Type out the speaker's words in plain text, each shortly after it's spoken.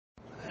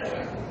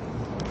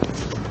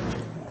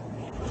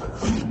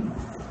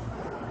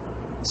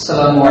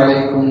السلام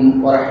عليكم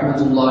ورحمة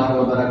الله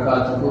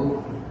وبركاته.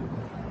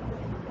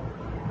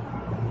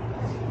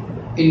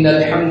 إن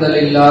الحمد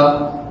لله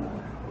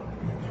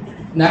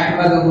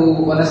نحمده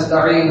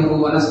ونستعينه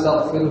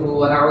ونستغفره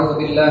ونعوذ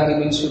بالله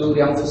من شرور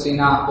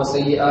أنفسنا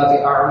وسيئات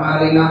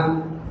أعمالنا.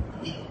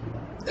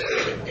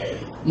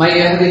 من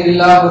يهده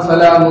الله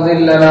فلا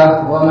مضل له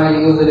ومن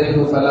يضلل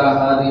فلا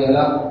هادي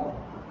له.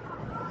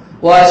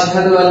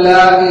 وأشهد أن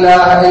لا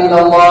إله إلا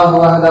الله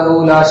وحده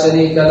لا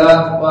شريك له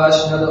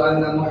وأشهد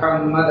أن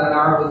محمدا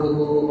عبده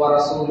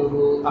ورسوله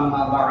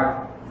أما بعد.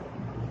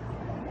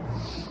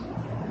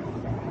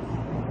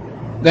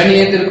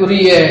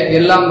 கண்ணியத்திற்குரிய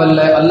எல்லாம் வல்ல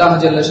அல்லாஹ்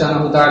ஜல்ல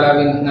ஷானஹு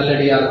தஆலாவின்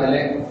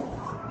நல்லடியார்களே,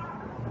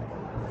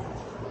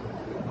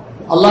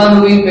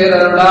 அல்லாஹ்வின்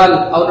பேரருளால்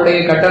அவருடைய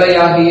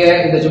கட்டளையாகிய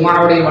இந்த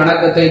ஜும்ஆவுடைய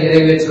வணக்கத்தை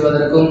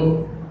நிறைவேற்றுவதற்கும்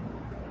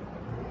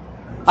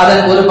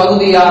அதன் ஒரு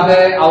பகுதியாக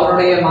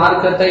அவருடைய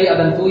மார்க்கத்தை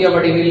அதன் தூய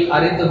வடிவில்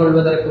அறிந்து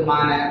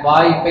கொள்வதற்குமான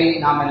வாய்ப்பை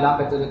நாம் எல்லாம்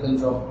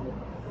பெற்றிருக்கின்றோம்.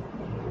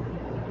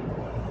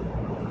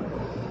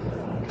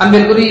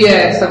 அன்பிற்குரிய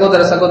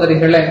சகோதர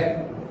சகோதரிகளே,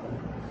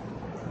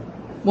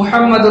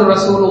 முஹம்மது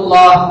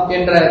ரசூலுல்லாஹ்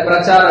என்ற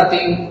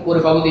பிரச்சாரத்தின்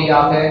ஒரு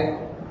பகுதியாக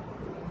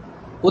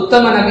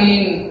உத்தம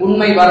நபியின்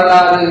உண்மை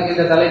வரலாறு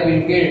என்ற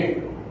தலைப்பின் கீழ்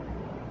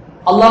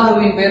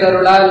அல்லாஹ்வின்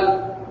பேரருளால்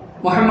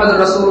முஹம்மது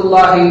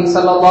ரசூலுல்லாஹி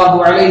ஸல்லல்லாஹு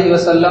அலைஹி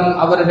வஸல்லம்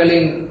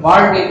அவர்களின்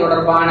வாழ்க்கை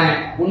தொடர்பான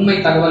உண்மை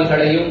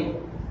தகவல்களையும்,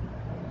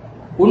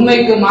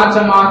 உண்மைக்கு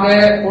மாற்றமாக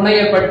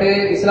புனையப்பட்டு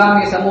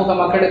இஸ்லாமிய சமூக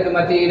மக்களுக்கு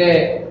மத்தியிலே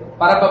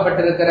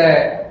பரப்பப்பட்டிருக்கிற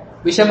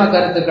விஷம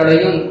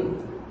கருத்துக்களையும்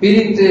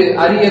பிரித்து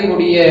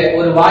அறியக்கூடிய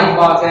ஒரு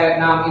வாய்ப்பாக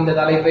நாம் இந்த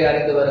தலைப்பை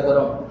அறிந்து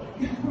வருகிறோம்.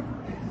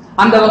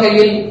 அந்த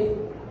வகையில்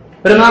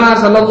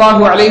பெருமானார்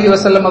ஸல்லல்லாஹு அலைஹி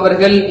வஸல்லம்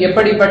அவர்கள்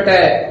எப்படிப்பட்ட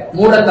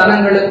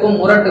மூடத்தனங்களுக்கும்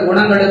முரட்டு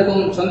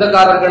குணங்களுக்கும்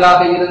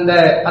சொந்தக்காரர்களாக இருந்த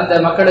அந்த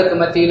மக்களுக்கு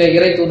மத்தியிலே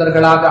இறை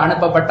தூதர்களாக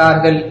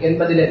அனுப்பப்பட்டார்கள்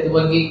என்பதிலே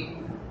துவங்கி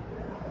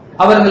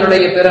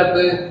அவர்களுடைய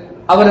பிறப்பு,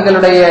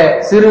 அவர்களுடைய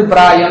சிறு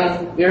பிராயம்,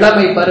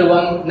 இளமை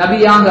பருவம்,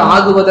 நபியாக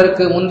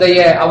ஆகுவதற்கு முந்தைய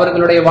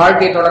அவர்களுடைய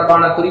வாழ்க்கை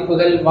தொடர்பான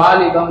குறிப்புகள்,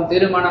 வாலிபம்,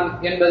 திருமணம்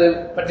என்பது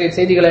பற்றிய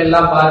செய்திகளை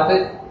எல்லாம் பார்த்து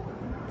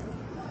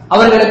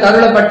அவர்களுக்கு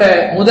அருளப்பட்ட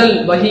முதல்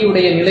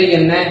வஹியுடைய நிலை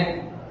என்ன,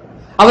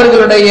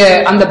 அவர்களுடைய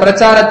அந்த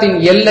பிரச்சாரத்தின்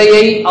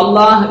எல்லையை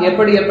அல்லாஹ்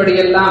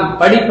எப்படியெல்லாம்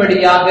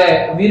படிப்படியாக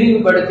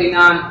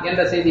விரிவுபடுத்தினான்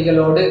என்ற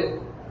செய்திகளோடு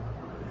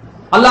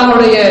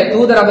அல்லாஹ்வுடைய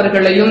தூதர்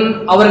அவர்களையும்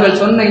அவர்கள்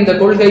சொன்ன இந்த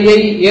கொள்கையை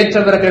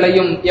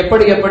ஏற்றவர்களையும்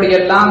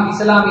எப்படியெல்லாம்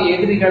இஸ்லாமிய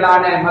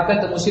எதிரிகளான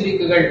மக்கத்து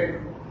முஷ்ரிக்குகள்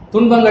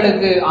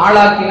துன்பங்களுக்கு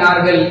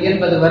ஆளாக்கினார்கள்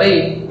என்பது வரை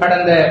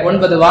கடந்த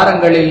 9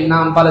 வாரங்களில்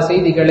நாம் பல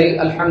செய்திகளை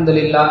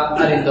அல்ஹம்துலில்லாஹ்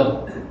அறிந்தோம்.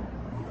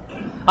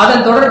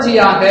 அதன்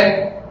தொடர்ச்சியாக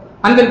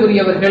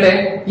அன்பிற்குரியவர்களே,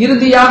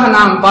 இறுதியாக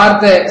நாம்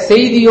பார்த்த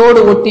செய்தியோடு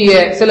ஒட்டிய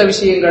சில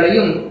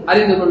விஷயங்களையும்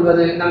அறிந்து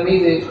கொள்வது நம்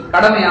மீது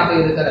கடமையாக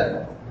இருக்கிறது.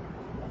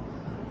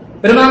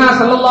 பெருமானார்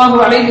ஸல்லல்லாஹு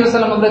அலைஹி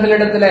வஸல்லம்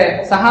அவர்களிடத்துல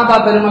சஹாபா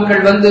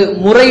பெருமக்கள் வந்து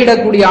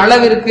முறையிடக்கூடிய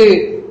அளவிற்கு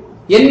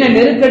என்ன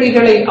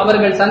நெருக்கடிகளை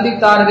அவர்கள்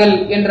சந்தித்தார்கள்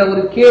என்ற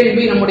ஒரு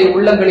கேள்வி நம்முடைய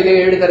உள்ளங்களிலே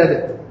எழுகிறது.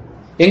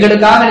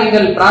 எங்களுக்காக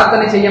நீங்கள்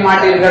பிரார்த்தனை செய்ய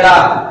மாட்டீர்களா?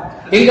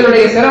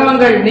 எங்களுடைய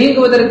சிரமங்கள்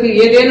நீங்குவதற்கு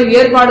ஏதேனும்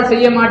ஏற்பாடு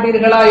செய்ய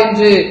மாட்டீர்களா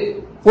என்று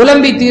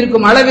புலம்பி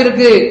தீர்க்கும்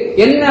அளவிற்கு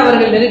என்ன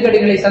அவர்கள்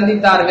நெருக்கடிகளை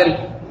சந்தித்தார்கள்?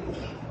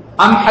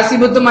 அம்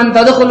ஹஸிபுத்தும் அன்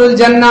ததுகுலுல்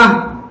ஜன்னah,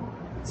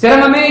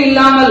 சிரமமே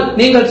இல்லாமல்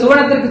நீங்கள்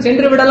சுவனத்திற்கு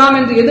சென்று விடலாம்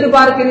என்று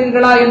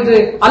எதிர்பார்க்கிறீர்களா என்று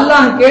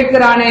அல்லாஹ்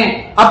கேட்கிறானே,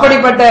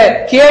 அப்படிப்பட்ட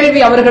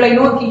கேள்வி அவர்களை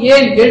நோக்கி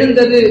ஏன்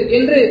எழுந்தது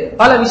என்று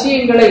பல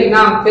விஷயங்களை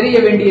நாம் தெரிய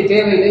வேண்டிய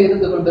தேவையிலே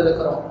இருந்து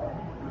கொண்டிருக்கிறோம்.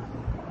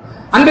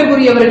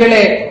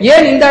 அன்பிற்குரியவர்களே,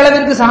 ஏன் இந்த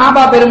அளவிற்கு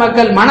சஹாபா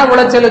பெருமக்கள் மன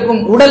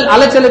உளைச்சலுக்கும் உடல்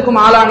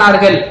அலைச்சலுக்கும்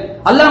ஆளானார்கள்?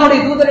 அல்லாஹ்வுடைய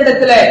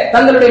தூதரிடத்துல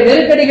தங்களுடைய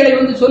நெருக்கடிகளை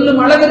வந்து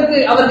சொல்லும் அளவிற்கு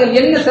அவர்கள்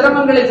என்ன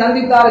சிரமங்களை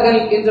சந்தித்தார்கள்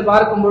என்று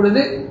பார்க்கும்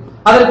பொழுது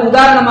அதற்கு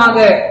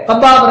உதாரணமாக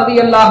கப்பாப்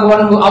ரலியல்லாஹு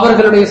அன்ஹு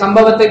அவர்களுடைய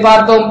சம்பவத்தை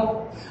பார்த்தோம்.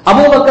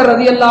 அபூபக்கர்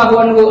ரலியல்லாஹு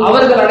அன்ஹு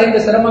அவர்கள் அடைந்த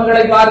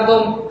சிரமங்களை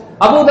பார்த்தோம்.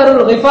 அபூ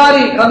தருல்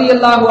கிஃபாரி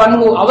ரலியல்லாஹு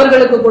அன்ஹு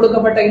அவர்களுக்கு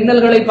கொடுக்கப்பட்ட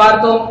இன்னல்களை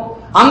பார்த்தோம்.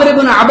 அம்ர்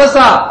இப்னு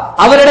அபஸா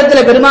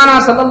அவரிடத்தில்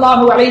பெருமானார்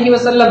ஸல்லல்லாஹு அலைஹி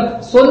வஸல்லம்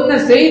சொன்ன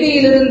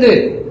செய்தியிலிருந்து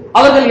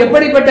அவர்கள்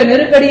எப்படிப்பட்ட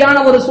நெருக்கடியான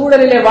ஒரு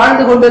சூழலிலே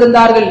வாழ்ந்து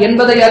கொண்டிருந்தார்கள்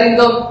என்பதை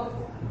அறிந்தோம்.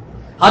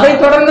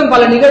 அதைத் தொடர்ந்தும்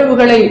பல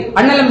நிகழ்வுகளை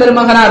அண்ணலம்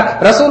பெருமகனார்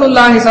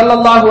ரசூலுல்லாஹி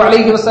ஸல்லல்லாஹு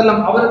அலைஹி வஸல்லம்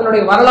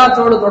அவர்களுடைய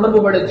வரலாற்றோடு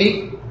தொடர்புபடுத்தி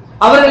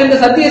அவர்கள் இந்த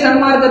சத்திய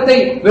சன்மார்க்கத்தை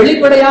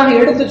வெளிப்படையாக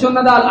எடுத்துச்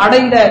சொன்னதால்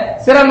அடைந்த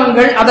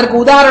சிரமங்கள், அதற்கு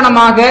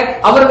உதாரணமாக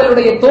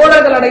அவர்களுடைய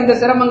தோழர்கள் அடைந்த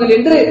சிரமங்கள்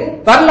என்று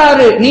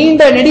வரலாறு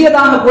நீண்ட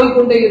நெடியதாக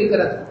போய்கொண்டே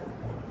இருக்கிறது.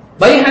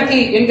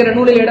 பைஹகி என்கிற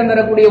நூலில்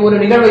இடம்பெறக்கூடிய ஒரு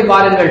நிகழ்வை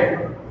பாருங்கள்.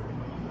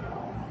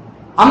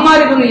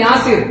 அம்மார் இப்னு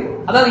யாசிர்,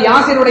 அதாவது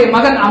யாசிருடைய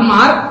மகன்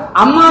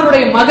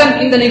அம்மாருடைய மகன்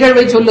இந்த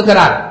நிகழ்வை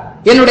சொல்லுகிறார்.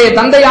 என்னுடைய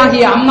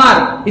தந்தையாகிய அம்மார்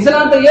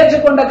இஸ்லாத்தை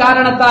ஏற்றுக்கொண்ட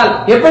காரணத்தால்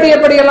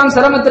எப்படியெல்லாம்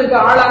சிரமத்திற்கு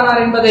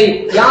ஆளானார் என்பதை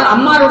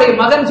அம்மாருடைய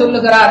மகன்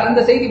சொல்லுகிறார். இந்த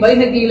செய்தி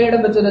பைஹகியில்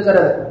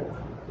இடம்பெற்றிருக்கிறது.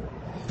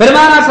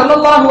 பெருமானார்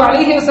ஸல்லல்லாஹு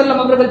அலைஹி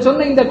வஸல்லம் அவர்கள்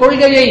சொன்ன இந்த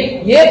கொள்கையை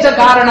ஏற்ற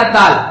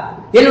காரணத்தால்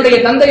என்னுடைய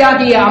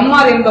தந்தையாகிய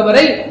அம்மார்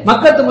என்பவரை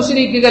மக்கத்து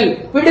முஸ்லிக்குகள்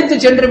பிடித்து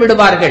சென்று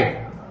விடுவார்கள்,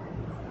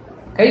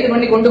 கைது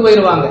பண்ணி கொண்டு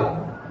போயிருவாங்க.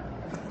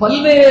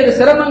 பல்வேறு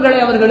சிரமங்களை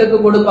அவர்களுக்கு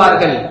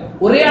கொடுப்பார்கள்.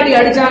 ஒரே அடி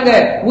அடிச்சாங்க,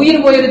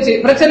 உயிர் போயிருச்சு,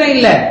 பிரச்சனை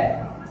இல்ல.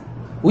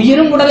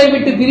 உயிரும் உடலை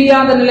விட்டு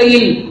பிரியாத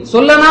நிலையில்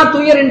சொல்லனா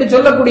துயர் என்று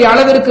சொல்லக்கூடிய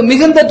அளவிற்கு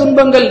மிகுந்த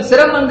துன்பங்கள்,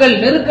 சிரமங்கள்,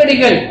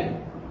 நெருக்கடிகள்.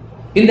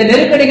 இந்த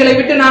நெருக்கடிகளை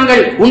விட்டு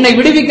நாங்கள் உன்னை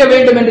விடுவிக்க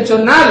வேண்டும் என்று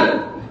சொன்னால்,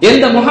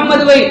 எந்த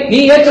முகம்மதுவை நீ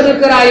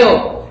ஏற்றிருக்கிறாயோ,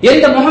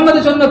 எந்த முகம்மது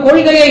சொன்ன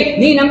கொள்கையை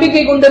நீ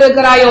நம்பிக்கை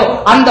கொண்டிருக்கிறாயோ,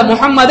 அந்த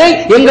முகம்மதை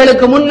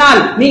எங்களுக்கு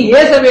முன்னால் நீ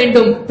ஏச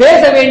வேண்டும்,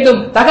 பேச வேண்டும்,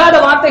 தகாத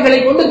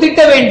வார்த்தைகளை கொண்டு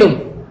திட்ட வேண்டும்.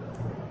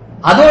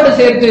 அதோடு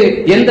சேர்த்து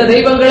எந்த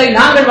தெய்வங்களை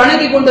நாங்கள்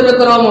வணங்கி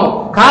கொண்டிருக்கிறோமோ,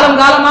 காலம்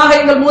காலமாக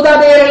எங்கள்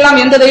மூதாதையர் எல்லாம்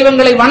எந்த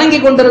தெய்வங்களை வணங்கி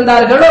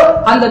கொண்டிருந்தார்களோ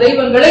அந்த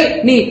தெய்வங்களை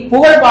நீ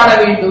புகழ் பாட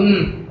வேண்டும்.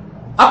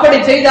 அப்படி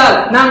செய்தால்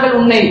நாங்கள்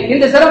உன்னை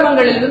இந்த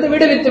சிரமங்களில் இருந்து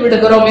விடுவித்து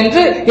விடுகிறோம்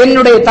என்று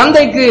என்னுடைய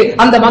தந்தைக்கு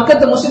அந்த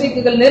மக்கத்து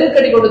முஸ்லிக்குகள்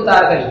நெருக்கடி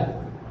கொடுத்தார்கள்.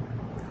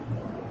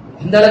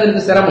 எந்த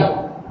அளவிற்கு சிரமம்,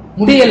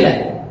 முடியல,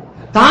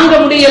 தாங்க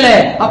முடியல,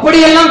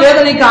 அப்படியெல்லாம்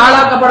வேதனைக்கு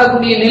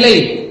ஆளாக்கப்படக்கூடிய நிலை.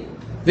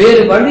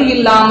 வேறு வழி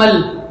இல்லாமல்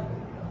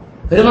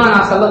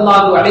பெருமானார்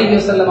ஸல்லல்லாஹு அலைஹி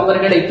வஸல்லம்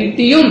அவர்களை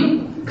திட்டியும்,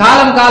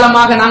 காலம்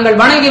காலமாக நாங்கள்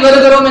வணங்கி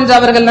வருகிறோம் என்று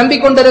அவர்கள்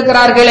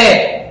நம்பிக்கொண்டிருக்கிறார்களே,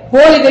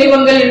 போலி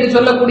தெய்வங்கள் என்று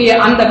சொல்லக்கூடிய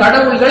அந்த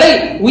கடவுள்களை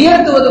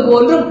உயர்த்துவது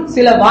போன்றும்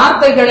சில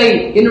வார்த்தைகளை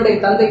என்னுடைய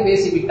தந்தை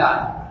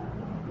பேசிவிட்டார்.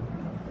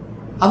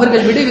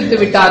 அவர்கள் விடுவித்து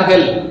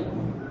விட்டார்கள்.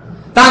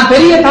 தான்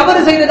பெரிய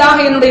தவறு செய்ததாக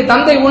என்னுடைய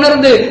தந்தை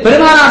உணர்ந்து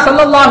பெருமானார்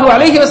ஸல்லல்லாஹு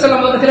அலைஹி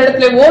வஸல்லம்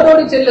அவர்களிடத்திலே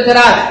ஓடோடி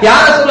செல்லுகிறார். யா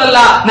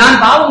ரசூலல்லாஹ், நான்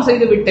பாவம்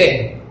செய்து விட்டேன்.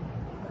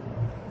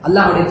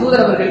 அல்லாஹ்வுடைய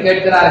தூதர் அவர்கள்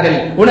கேட்கிறார்கள்,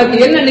 உனக்கு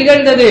என்ன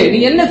நிகழ்ந்தது, நீ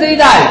என்ன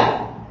செய்தாய்?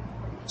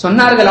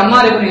 சொன்னார்கள்,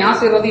 அம்மார் இப்னு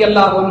யாசிர்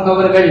ரலியல்லாஹு அன்ஹு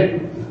அவர்கள்,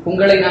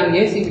 உங்களை நான்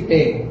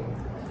ஏசிவிட்டேன்,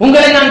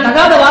 உங்களை நான்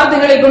தகாத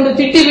வார்த்தைகளை கொண்டு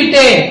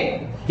திட்டிவிட்டேன்.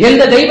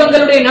 எந்த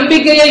தெய்வங்களுடைய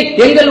நம்பிக்கையை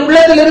எங்கள்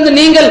உள்ளத்திலிருந்து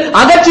நீங்கள்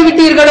அகற்றி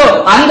விட்டீர்களோ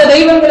அந்த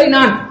தெய்வங்களை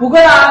நான்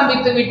புகழ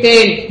ஆரம்பித்து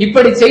விட்டேன்.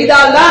 இப்படி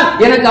செய்தால்தான்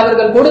எனக்கு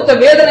அவர்கள் கொடுத்த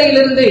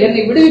வேதனையிலிருந்து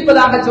என்னை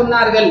விடுவிப்பதாக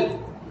சொன்னார்கள்.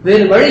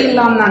 வேறு வழி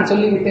இல்லாமல் நான்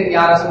சொல்லிவிட்டேன்,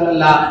 யா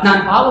ரசூலல்லாஹ்,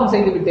 நான் பாவம்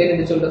செய்து விட்டேன்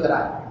என்று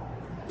சொல்லுகிறார்.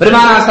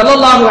 பெருமானார்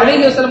ஸல்லல்லாஹு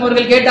அலைஹி வஸல்லம்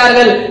அவர்கள்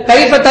கேட்டார்கள்,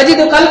 கைஃப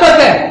தஜிது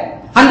கல்பக,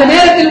 அந்த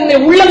நேரத்தில் உன்னுடைய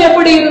உள்ளம்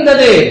எப்படி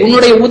இருந்தது?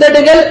 உன்னுடைய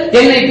உதடுகள்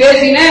என்னை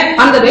பேசின,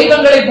 அந்த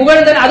தெய்வங்களை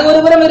புகழ்ந்தன, அது ஒரு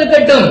புறம்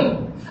இருக்கட்டும்.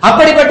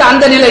 அப்படிப்பட்ட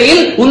அந்த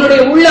நிலையில்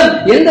உன்னுடைய உள்ளம்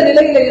எந்த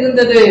நிலையில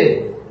இருந்தது?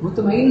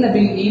 முத்மஇன்ன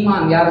பில்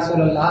ஈமான் யா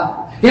ரசூலல்லாஹ்,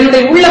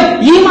 என்னுடைய உள்ளம்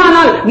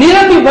ஈமானால்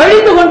நிரம்பி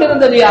வழிந்து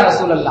கொண்டிருந்தது யா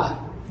ரசூலல்லாஹ்.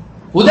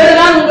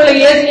 உதடுதான் உங்களை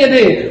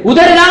ஏசியது,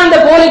 உதடுதான் அந்த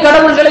போலி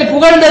கடவுள்களை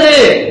புகழ்ந்தது.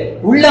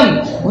 உள்ளம்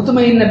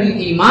முத்மஇன்ன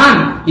பில் ஈமான்,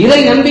 இறை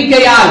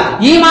நம்பிக்கையால்,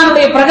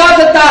 ஈமானுடைய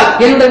பிரகாசத்தால்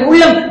என்னுடைய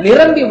உள்ளம்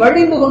நிரம்பி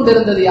வழிந்து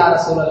கொண்டிருந்தது யா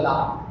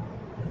ரசூலல்லாஹ்.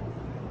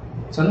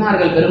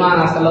 சொன்னார்கள்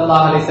பெருமானார்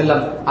ஸல்லல்லாஹு அலைஹி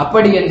வஸல்லம்,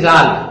 அப்படி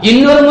என்றால்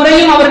இன்னொரு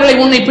முறையும் அவர்களை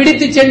உன்னை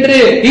பிடித்து சென்று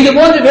இது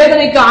போன்று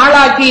வேதனைக்கு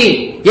ஆளாக்கி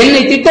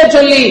என்னை திட்டச்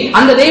சொல்லி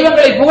அந்த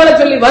தெய்வங்களை புகழச்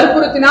சொல்லி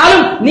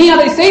வற்புறுத்தினாலும் நீ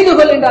அதை செய்து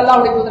கொள் என்று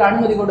அல்லாஹ்வுடைய தூதர்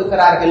அனுமதி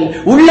கொடுக்கிறார்கள்.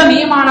 உள்ளம்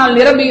ஈமானால்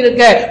நிரம்பி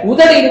இருக்க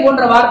உதடு இது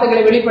போன்ற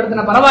வார்த்தைகளை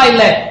வெளிப்படுத்தின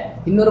பரவாயில்லை,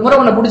 இன்னொரு முறை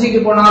உன்னை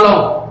பிடிச்சிட்டு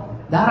போனாலும்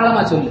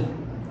தாராளமா சொல்லு.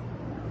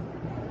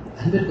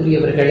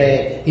 அன்பிற்குரியவர்களே,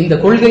 இந்த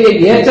கொள்கையை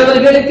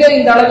ஏற்றவர்களுக்கே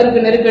இந்த அளவிற்கு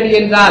நெருக்கடி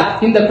என்றால்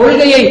இந்த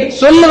கொள்கையை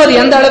சொல்லுவது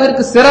எந்த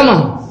அளவிற்கு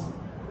சிரமம்.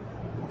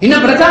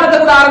 இன்னும் பிரச்சாரத்தை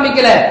கூட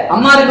ஆரம்பிக்கல,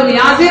 அம்மார் இப்னு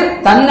யாசிர்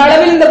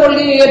தன்னளவில் இந்த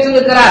கொள்கையை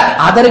ஏற்றிருக்கிறார்,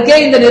 அதற்கே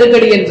இந்த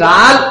நெருக்கடி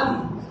என்றால்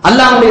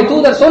அல்லாஹ்வுடைய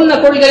தூதர் சொன்ன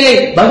கொள்கையை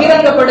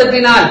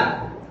பகிரங்கப்படுத்தினால்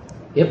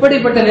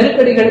எப்படிப்பட்ட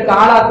நெருக்கடிகளுக்கு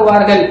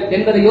ஆளாக்குவார்கள்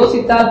என்பதை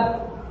யோசித்தால்,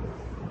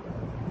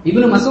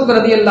 இப்னு மஸ்ஊத்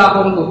ரலியல்லாஹு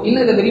அன்ஹு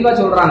இன்னும் விரிவா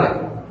சொல்றாங்க.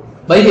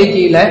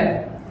 பைஹகியில,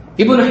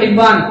 இப்னு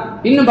ஹிப்பான்,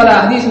 இன்னும் பல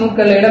ஹதீஸ்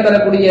நூல்களில்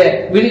இடம்பெறக்கூடிய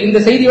இந்த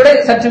செய்தியோட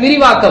சற்று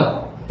விரிவாக்கம்.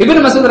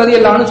 இப்னு மஸ்ஊத்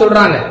ரலியல்லாஹு அன்ஹு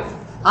சொல்றாங்க,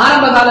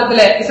 ஆரம்ப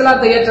காலத்துல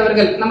இஸ்லாத்தை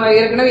ஏற்றவர்கள் நம்ம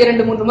ஏற்கனவே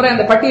 2-3 முறை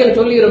அந்த பட்டியலை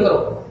சொல்லி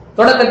இருக்கிறோம்.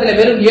 தொடக்கத்தில்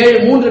வெறும்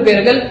 3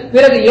 பேர்கள்,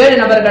 பிறகு 7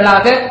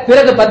 நபர்களாக,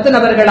 பிறகு 10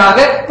 நபர்களாக,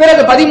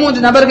 பிறகு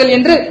 13 நபர்கள்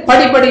என்று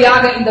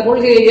படிப்படியாக இந்த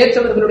கொள்கையை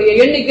ஏற்றவர்களுடைய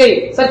எண்ணிக்கை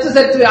சற்று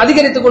சற்று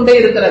அதிகரித்துக் கொண்டே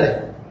இருக்கிறது.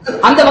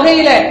 அந்த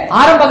வகையில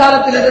ஆரம்ப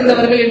காலத்தில்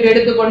இருந்தவர்கள் என்று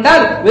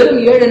எடுத்துக்கொண்டால்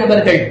வெறும் 7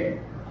 நபர்கள்.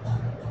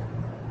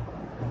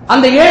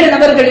 அந்த 7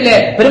 நபர்களிலே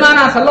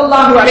பெருமானார்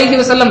ஸல்லல்லாஹு அலைஹி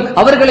வஸல்லம்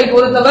அவர்களை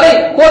பொறுத்தவரை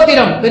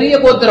கோத்திரம், பெரிய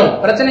கோத்திரம்,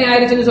 பிரச்சனை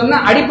ஆயிருச்சுன்னு சொன்னா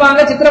அடிப்பாங்க,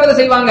 சித்திரவதை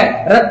செய்வாங்க,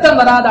 ரத்தம்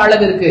வராத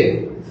அளவிற்கு.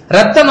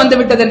 ரத்தம் வந்து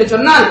விட்டது என்று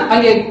சொன்னால்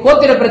அங்கே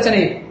கோத்திர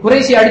பிரச்சனை,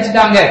 குறைஷி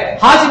அடிச்சுட்டாங்க,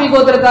 ஹாஷிமி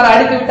கோத்திரத்தார்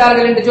அடித்து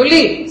விட்டார்கள் என்று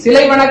சொல்லி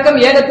சிலை வணக்கம்,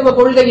 ஏகத்துவ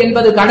கொள்கை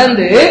என்பது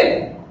கடந்து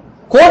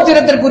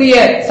கோத்திரத்திற்குரிய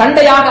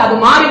சண்டையாக அது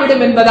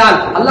மாறிவிடும் என்பதால்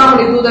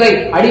அல்லாஹ்வுடைய தூதரை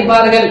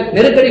அடிப்பார்கள்,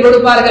 நெருக்கடி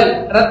கொடுப்பார்கள்,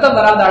 ரத்தம்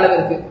வராத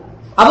அளவிற்கு.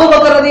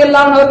 அபூபக்கர்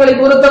ரலியல்லாஹு அன்ஹு அவர்களை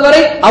பொறுத்தவரை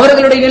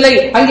அவர்களுடைய நிலை,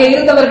 அங்கே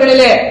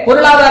இருந்தவர்களிலே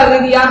பொருளாதார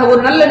ரீதியாக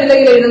ஒரு நல்ல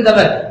நிலையில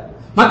இருந்தவர்,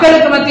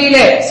 மக்களுக்கு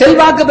மத்தியிலே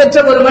செல்வாக்கு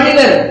பெற்ற ஒரு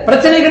மனிதர்,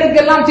 பிரச்சனைகளுக்கு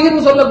எல்லாம் தீர்வு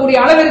சொல்லக்கூடிய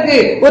அளவிற்கு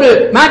ஒரு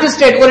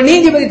மேஜிஸ்ட்ரேட், ஒரு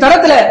நீதிபதி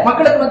தரத்துல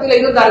மக்களுக்கு மத்தியில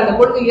இருந்தார் இந்த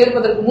கொள்கை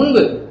ஏற்பதற்கு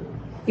முன்பு.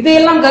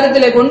 இதையெல்லாம்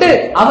கருத்திலே கொண்டு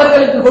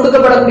அவர்களுக்கு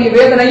கொடுக்கப்படக்கூடிய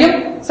வேதனையும்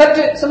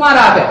சற்று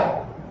சுமாராக.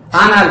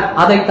 ஆனால்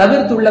அதை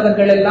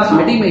தவிர்த்துள்ளவர்கள் எல்லாம்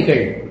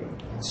அடிமைகள்.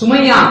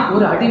 சுமையா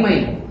ஒரு அடிமை,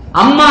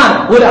 அம்மார்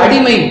ஒரு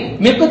அடிமை,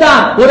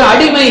 மிக்தார் ஒரு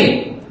அடிமை,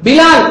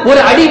 பிலால்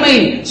ஒரு அடிமை,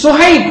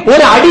 சுஹைப்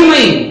ஒரு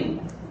அடிமை.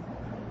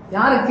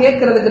 யாரும்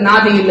கேட்கறதுக்கு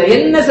நாதி இல்லை.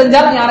 என்ன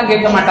செஞ்சாலும் யாரும்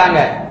கேட்க மாட்டாங்க.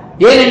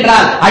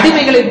 ஏனென்றால்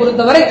அடிமைகளை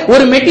பொறுத்தவரை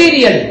ஒரு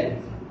மெட்டீரியல்.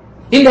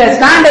 இந்த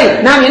ஸ்டாண்டை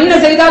நாம் என்ன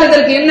செய்தால்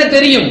இதற்கு என்ன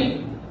தெரியும்?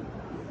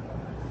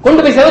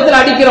 கொண்டு போய் செவத்துல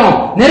அடிக்கிறோம்,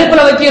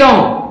 நெருப்புல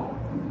வைக்கிறோம்,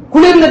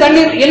 குளிர்ந்த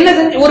தண்ணீர் என்ன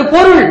ஒரு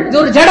பொருள், இது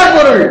ஒரு ஜட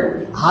பொருள்.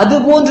 அது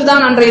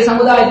போன்றுதான் அன்றைய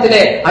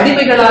சமுதாயத்திலே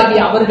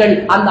அடிமைகளாகிய அவர்கள்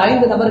அந்த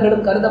 5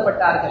 நபர்களும்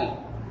கருதப்பட்டார்கள்.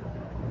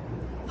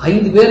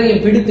 5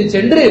 பேரையும் பிடித்து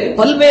சென்று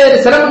பல்வேறு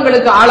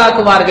சிரமங்களுக்கு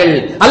ஆளாக்குவார்கள்.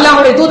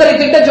 அல்லாஹ்வுடைய தூதரை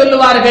திட்ட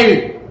சொல்லுவார்கள்,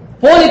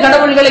 போலி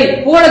கடவுள்களை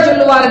புகழ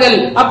சொல்லுவார்கள்.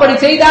 அப்படி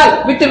செய்தால்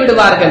விட்டு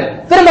விடுவார்கள்.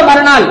 திரும்ப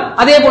மறுநாள்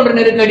அதே போன்ற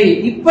நெருக்கடி.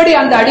 இப்படி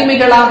அந்த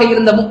அடிமைகளாக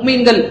இருந்த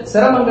முஃமின்கள்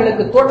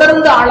சிரமங்களுக்கு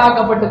தொடர்ந்து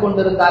ஆளாக்கப்பட்டுக்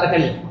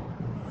கொண்டிருந்தார்கள்.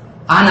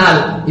 ஆனால்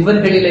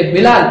இவர்களிலே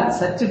பிலால்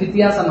சற்று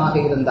வித்தியாசமாக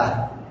இருந்தார்.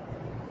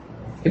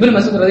 இப்னு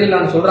மஸ்ஊத்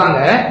ரலியல்லாஹு அன்ஹு சொல்றாங்க,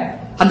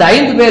 அந்த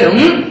 5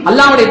 பேரும்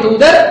அல்லாஹ்வுடைய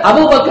தூதர்,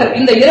 அபூபக்கர்,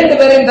 இந்த 2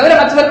 பேரையும் தவிர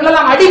மற்றவர்கள்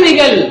எல்லாம்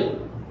அடிமைகள்.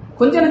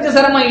 கொஞ்சம் நெஞ்ச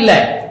சிரமம் இல்ல.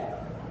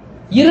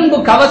 இரும்பு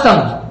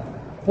கவசம்,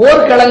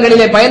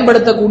 போர்க்களங்களிலே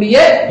பயன்படுத்தக்கூடிய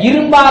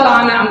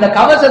இரும்பாலான அந்த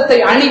கவசத்தை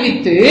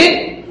அணிவித்து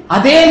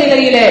அதே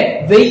நிலையிலே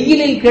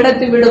வெயிலில்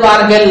கிடத்தி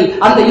விடுவார்கள்.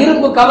 அந்த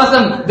இரும்பு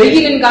கவசம்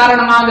வெயிலின்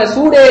காரணமாக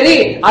சூடேறி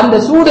அந்த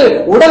சூடு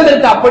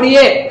உடம்பிற்கு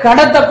அப்படியே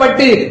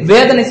கடத்தப்பட்டு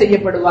வேதனை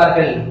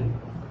செய்யப்படுவார்கள்.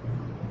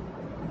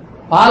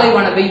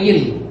 பாலைவன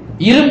வெயில்,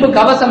 இரும்பு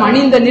கவசம்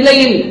அணிந்த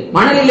நிலையில்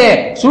மணலிலே,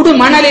 சுடு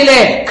மணலிலே,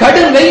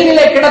 கடும்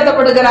வெயிலிலே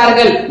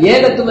கிடத்தப்படுகிறார்கள்.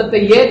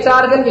 ஏகத்துவத்தை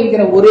ஏற்றார்கள்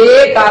என்கிற ஒரே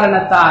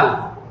காரணத்தால்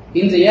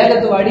இன்று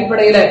ஏகத்துவ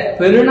அடிப்படையில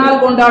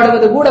பெருநாள்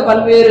கொண்டாடுவது கூட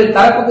பல்வேறு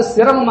தரப்புக்கு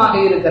சிரமமாக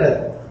இருக்கிறது.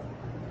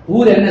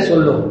 ஊர் என்ன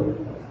சொல்லும்?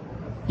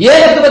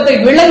 ஏகத்துவத்தை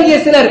விளங்கிய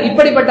சிலர்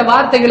இப்படிப்பட்ட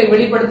வார்த்தைகளை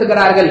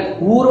வெளிப்படுத்துகிறார்கள்.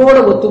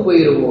 ஊரோடு ஒத்து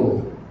போயிருவோம்,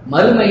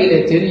 மறுமையிலே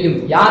தெரியும்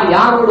யார்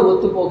யாரோடு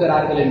ஒத்து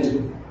போகிறார்கள் என்று.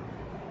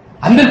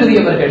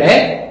 அன்பிற்குரியவர்களே,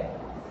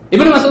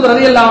 இப்னு மஸ்ஊத்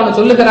ரலியல்லாஹு அன்ஹு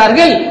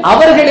சொல்லுகிறார்கள்,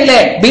 அவர்களிலே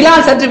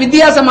பிலால் சற்று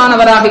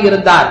வித்தியாசமானவராக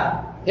இருந்தார்.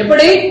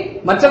 எப்படி?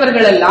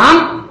 மற்றவர்கள் எல்லாம்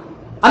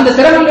அந்த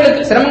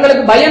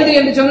சிரமங்களுக்கு பயந்து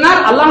என்று சொன்னால்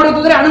அல்லாஹ்வுடைய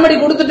தூதரை அனுமதி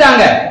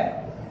கொடுத்துட்டாங்க.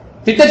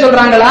 திட்ட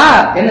சொல்றாங்களா?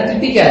 என்ன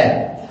திட்டிக்க.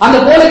 அந்த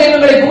போல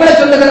தெய்வங்களை புகழ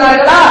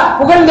சொல்லுகிறார்களா?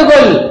 புகழ்ந்து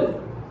கொள்,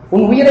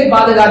 உன் உயிரை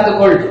பாதுகாத்துக்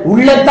கொள்.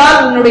 உள்ளத்தால்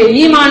உன்னுடைய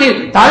ஈமானில்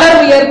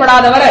தளர்வு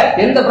ஏற்படாதவரை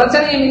எந்த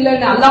பிரச்சனையும்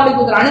இல்லைன்னு அல்லாஹ்வுடைய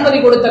தூதர் அனுமதி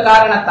கொடுத்த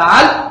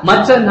காரணத்தால்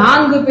மற்ற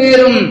 4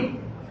 பேரும்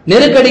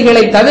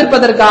நெருக்கடிகளை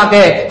தவிர்ப்பதற்காக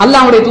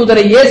அல்லாஹ்வுடைய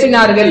தூதரை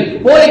ஏசினார்கள்,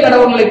 போலி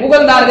கடவுள்களை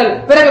புகழ்ந்தார்கள்.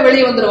 பிறகு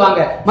வெளியே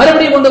வந்துருவாங்க,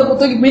 மறுபடியும் கொண்டு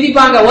தூக்கி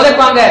மிதிப்பாங்க,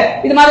 உதைப்பாங்க.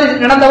 இது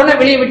மாதிரி நடந்த உடனே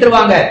வெளியே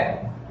விட்டுருவாங்க.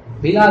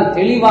 பிலால்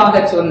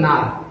தெளிவாக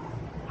சொன்னார்,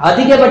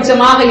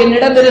 அதிகபட்சமாக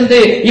என்னிடமிருந்து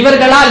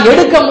இவர்களால்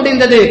எடுக்க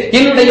முடிந்தது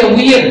என்னுடைய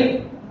உயிர்.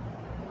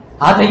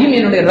 அதையும்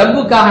என்னுடைய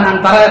ரப்புக்காக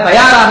நான் தர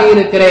தயாராக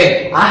இருக்கிறேன்.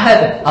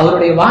 அஹத்,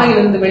 அவருடைய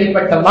வாயிலிருந்து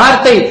வெளிப்பட்ட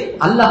வார்த்தை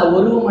அல்லாஹ்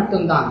ஒருவன்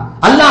மட்டும்தான்,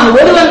 அல்லாஹ்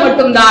ஒருவன்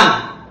மட்டும்தான்.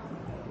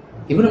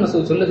 இப்னு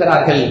மஸ்ஊத்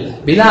சொல்லுகிறார்கள்,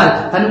 பிலால்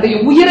தன்னுடைய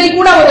உயிரை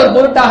கூட அவர் ஒரு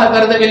பொருட்டாக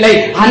கருதவில்லை.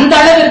 அந்த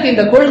அளவிற்கு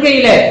இந்த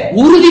கொள்கையில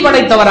உறுதி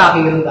படைத்தவராக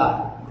இருந்தார்.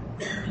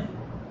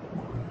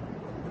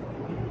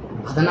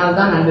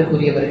 அதனால்தான்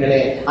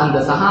அன்புக்குரியவர்களே, அந்த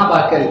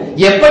சஹாபாக்கள்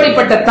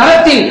எப்படிப்பட்ட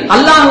தரத்தில்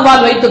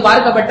அல்லாஹ்வால் வைத்து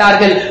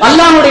பார்க்கப்பட்டார்கள்,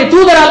 அல்லாஹ்வுடைய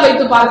தூதரால்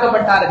வைத்து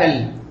பார்க்கப்பட்டார்கள்.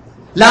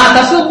 லா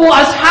தசுபு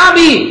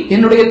அஸ்ஹாபி,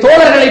 என்னுடைய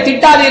தோழர்களை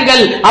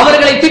திட்டாதீர்கள்,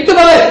 அவர்களை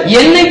திட்டுபவர்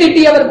என்னை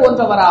திட்டியவர்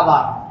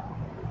போன்றவராவார்.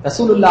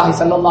 ரசூலுல்லாஹி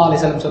ஸல்லல்லாஹு அலைஹி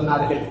வஸல்லம்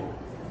சொன்னார்கள்,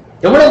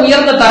 எவ்வளவு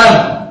உயர்ந்த தரம்!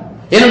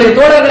 என்னுடைய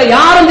தோழர்களை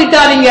யாரும்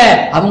திட்டாதீங்க,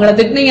 அவங்கள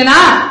திட்டினீங்கன்னா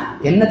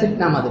என்ன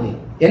திட்டினா மாதிரி,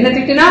 என்ன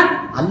திட்டினா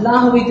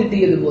அல்லாஹ்வை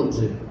திட்டியது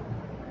போன்று.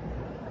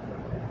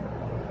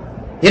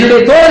 என்னுடைய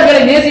தோழர்களை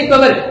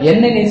நேசிப்பவர்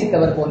என்னை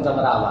நேசித்தவர்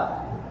போன்றவர் ஆவார்.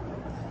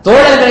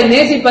 தோழர்களை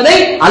நேசிப்பதை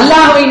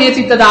அல்லாஹ்வை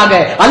நேசித்ததாக,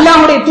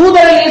 அல்லாஹ்வுடைய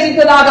தூதரை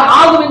நேசித்ததாக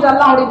ஆகும் என்று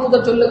அல்லாஹ்வுடைய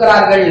தூதர்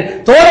சொல்லுகிறார்கள்.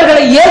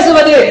 தோழர்களை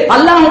ஏசுவது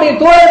அல்லாஹ்வுடைய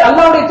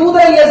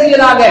தூதரை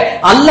ஏசியதாக,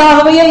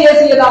 அல்லாஹ்வையே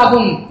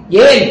ஏசியதாகும்.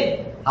 ஏன்?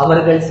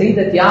 அவர்கள்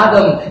செய்த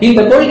தியாகம், இந்த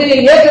கொள்கையை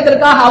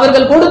ஏற்றதற்காக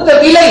அவர்கள் கொடுத்த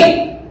விலை.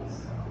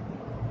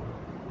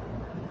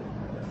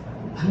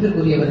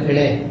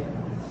 அன்புக்குரியவர்களே,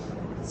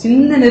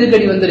 சின்ன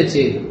நெருக்கடி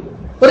வந்துருச்சு.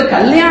 ஒரு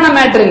கல்யாண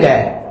மேட்டருங்க.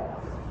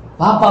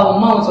 பாப்பாவும்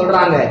அம்மாவும்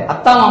சொல்றாங்க,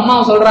 அத்தாவும்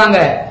அம்மாவும் சொல்றாங்க,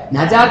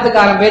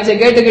 நஜாத்துக்காரன் பேச்சை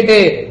கேட்டுக்கிட்டு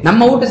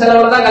நம்ம வீட்டு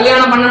செலவுல தான்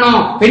கல்யாணம் பண்ணணும்,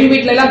 பெண்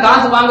வீட்டுல எல்லாம்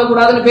காசு வாங்க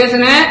கூடாதுன்னு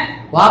பேசினேன்.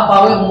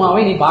 பாப்பாவை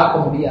அம்மாவை நீ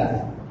பார்க்க முடியாது.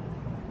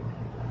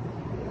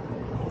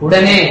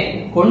 உடனே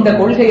கொண்ட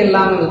கொள்கை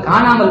எல்லாம்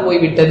காணாமல்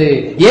போய்விட்டது,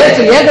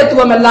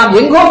 ஏகத்துவம் எல்லாம்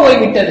எங்கோ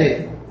போய்விட்டது.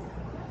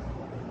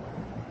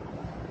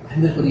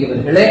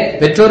 அன்புக்குரியவர்களே,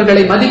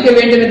 பெற்றோர்களை மதிக்க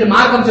வேண்டும் என்று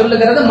மார்க்கம்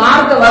சொல்லுகிறது,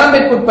 மார்க்க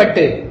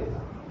வரம்பிற்குட்பட்டு.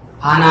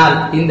 ஆனால்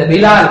இந்த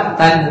பிலால்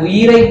தன்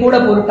உயிரை கூட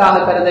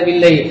பொருட்டாக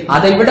கருதவில்லை,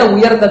 அதை விட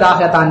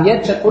உயர்ந்ததாக தான்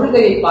ஏற்ற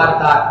கொள்கையை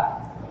பார்த்தார்.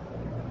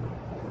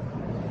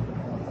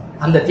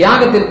 அந்த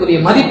தியாகத்திற்குரிய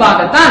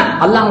மதிப்பாகத்தான்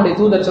அல்லாஹ்வுடைய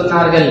தூதர்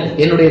சொன்னார்கள்,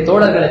 என்னுடைய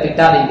தோழர்களை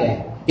திட்டாதீங்க,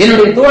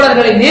 என்னுடைய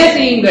தோழர்களை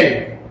நேசியுங்கள்.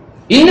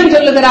 இன்னும்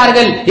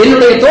சொல்லுகிறார்கள்,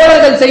 என்னுடைய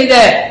தோழர்கள் செய்த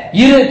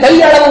 2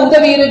 கையளவு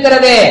உதவி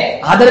இருக்கிறதே,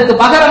 அதற்கு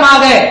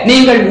பகரமாக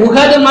நீங்கள்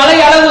உஹது மலை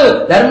அளவு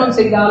தர்மம்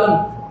செய்தாலும்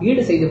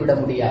ஈடு செய்து விட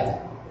முடியாது.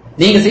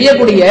 நீங்க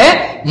செய்யக்கூடிய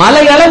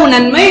மலை அளவு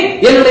நன்மை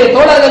என்னுடைய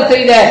தோழர்கள்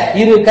செய்த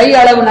 2 கை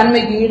அளவு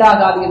நன்மைக்கு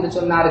ஈடாகாது என்று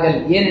சொன்னார்கள்.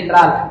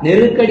 ஏனென்றால்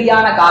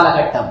நெருக்கடியான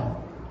காலகட்டம்,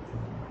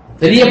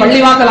 பெரிய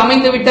பள்ளிவாசல்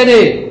அமைந்து விட்டது,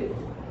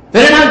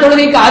 பெருநாள்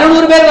தொழுகைக்கு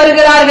 600 பேர்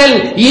வருகிறார்கள்.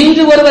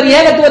 இன்று ஒருவர்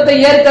ஏகத்துவத்தை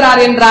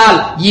ஏற்கிறார் என்றால்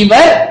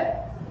இவர்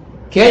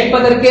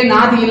கேட்பதற்கே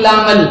நாதி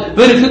இல்லாமல்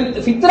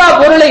ஃபித்ரா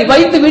பொருளை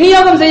வைத்து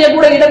விநியோகம்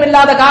செய்யக்கூட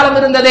இடமில்லாத காலம்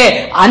இருந்ததே,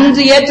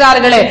 அன்று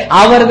ஏற்றார்களே,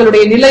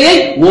 அவர்களுடைய நிலையை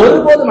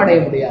ஒருபோதும் அடைய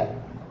முடியாது.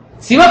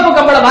 சிவப்பு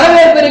கம்பள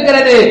வரவேற்பு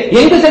இருக்கிறது.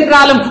 எங்கு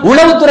சென்றாலும்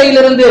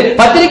உளவுத்துறையிலிருந்து,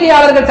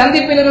 பத்திரிகையாளர்கள்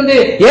சந்திப்பிலிருந்து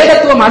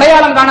ஏகத்துவம்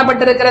அடையாளம்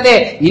காணப்பட்டிருக்கிறதே.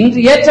 இன்று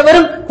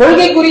ஏற்றவரும்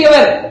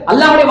கொள்கைக்குரியவர்,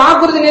 அல்லாஹ்வுடைய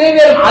வாக்குறுதி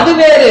நிறைவேறும், அது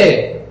வேறு.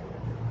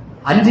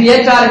 அன்று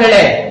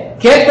ஏற்றார்களே,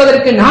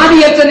 கேட்பதற்கு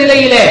நாதியற்ற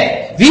நிலையிலே,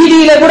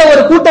 வீதியிலே கூட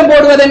ஒரு கூட்டம்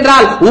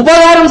போடுவதென்றால்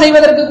உபகாரம்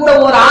செய்வதற்கு கூட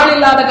ஒரு ஆள்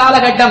இல்லாத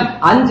காலகட்டம்.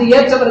 அன்று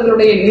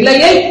ஏற்றவர்களுடைய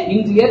நிலையை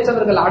இன்று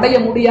ஏற்றவர்கள் அடைய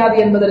முடியாது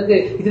என்பதற்கு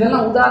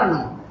இதுவெல்லாம்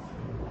உதாரணம்.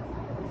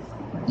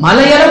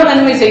 மலையளவு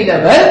நன்மை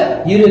செய்தவர்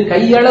 2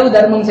 கையளவு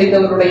தர்மம்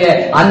செய்தவருடைய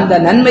அந்த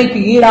நன்மைக்கு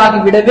ஈடாகி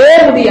விடவே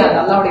முடியாது.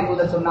 அல்லாஹ்வுடைய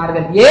தூதர்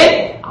சொன்னார்கள். ஏன்?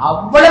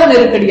 அவ்வளவு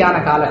நெருக்கடியான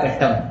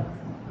காலகட்டம்.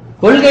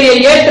 கொள்கையை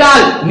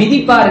ஏற்றால்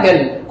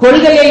மிதிப்பார்கள்,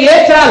 கொள்கையை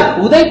ஏற்றால்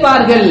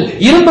உதைப்பார்கள்,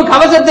 இரும்பு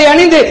கவசத்தை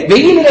அணிந்து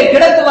வெயிலிலே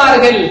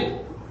கிடத்துவார்கள்.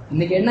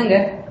 இன்னைக்கு என்னங்க,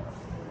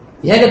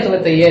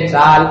 ஏகத்துவத்தை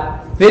ஏற்றால்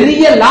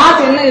பெரிய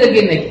லாஸ் என்ன இருக்கு?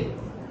 இன்னைக்கு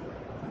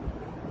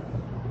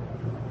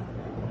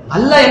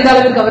அல்லாஹ் எந்த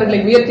அளவிற்கு அவர்களை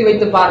உயர்த்தி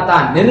வைத்து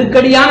பார்த்தான்.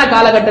 நெருக்கடியான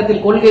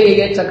காலகட்டத்தில் கொள்கையை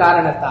ஏற்ற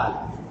காரணத்தால்.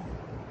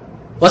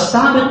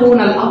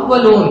 வஸ்ஸாபிகூனல்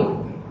அவ்வலூன்,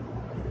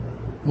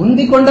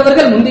 முந்திக்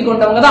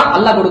கொண்டவங்க தான்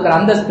அல்லாஹ் கொடுக்கிற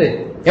அந்தஸ்து.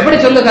 எப்படி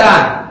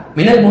சொல்லுகிறான்?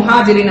 மினல்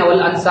முஹாஜிரின்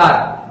வல் அன்சார்,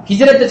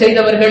 ஹிஜ்ரத்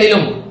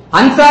செய்தவர்களிலும்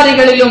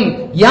அன்சாரிகளிலும்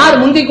யார்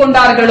முந்திக்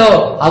கொண்டார்களோ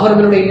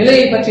அவர்களுடைய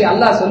நிலையை பற்றி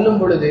அல்லாஹ் சொல்லும்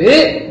பொழுது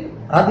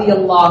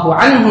ரதியல்லாஹு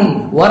அன்ஹும்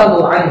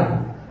வரது அன்ஹு,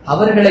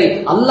 அவர்களை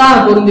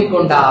அல்லாஹ் பொருந்திக்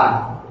கொண்டான்.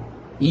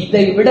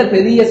 இதை விட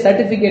பெரிய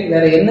சர்டிபிகேட்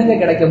வேற என்னங்க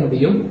கிடைக்க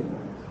முடியும்?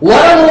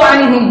 வரது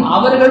அன்ஹும்,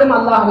 அவர்களும்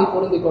அல்லாஹ்வை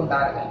பொருந்திக்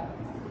கொண்டார்கள்.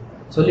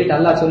 சொல்லிட்டு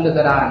அல்லாஹ்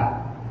சொல்லுகிறான்,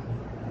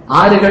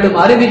 ஆறுகளும்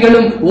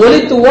அருவிகளும்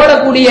ஒலித்து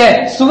ஓடக்கூடிய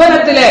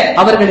சுவனத்திலே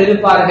அவர்கள்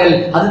இருப்பார்கள்,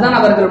 அதுதான்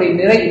அவர்களுடைய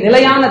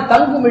நிலையான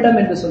தங்குமிடம்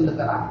என்று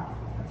சொல்லுகிறான்.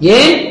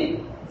 ஏன்?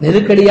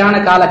 நெருக்கடியான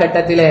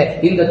காலகட்டத்திலே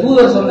இந்த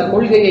தூதர் சொன்ன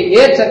கொள்கையை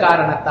ஏற்ற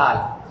காரணத்தால்,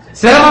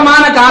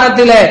 சிரமமான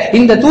காலத்திலே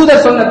இந்த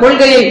தூதர் சொன்ன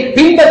கொள்கையை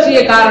பின்பற்றிய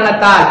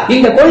காரணத்தால்,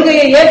 இந்த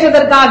கொள்கையை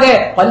ஏற்றதற்காக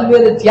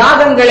பல்வேறு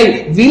தியாகங்களை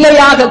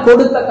விலையாக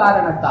கொடுத்த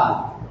காரணத்தால்,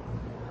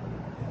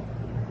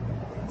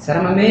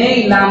 சிரமமே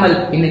இல்லாமல்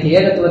இன்னைக்கு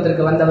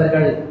ஏகத்துவத்திற்கு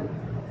வந்தவர்கள்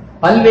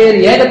பல்வேறு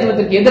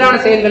ஏகத்துவத்திற்கு எதிரான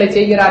செயல்களை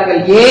செய்கிறார்கள்.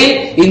 ஏன்?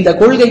 இந்த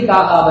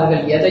கொள்கைக்காக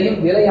அவர்கள் எதையும்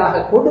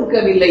விலையாக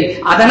கொடுக்கவில்லை.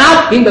 அதனால்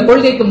இந்த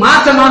கொள்கைக்கு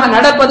மாற்றமாக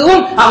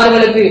நடப்பதும்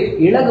அவர்களுக்கு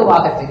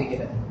இலகுவாக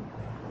தெரிகிறது.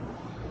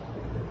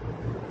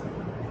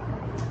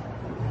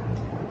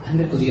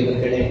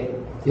 அன்புக்குரியவர்களே,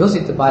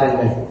 யோசித்து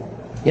பாருங்கள்,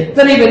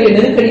 எத்தனை பெரிய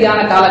நெருக்கடியான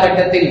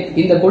காலகட்டத்தில்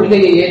இந்த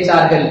கொள்கையை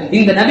ஏற்றார்கள்,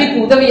 இந்த நபிக்கு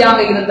உதவியாக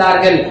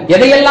இருந்தார்கள்,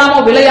 எதையெல்லாமோ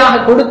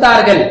விலையாக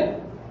கொடுத்தார்கள்.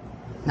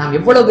 நாம்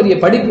எவ்வளவு பெரிய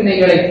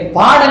படிப்பினைகளை,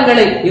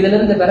 பாடங்களை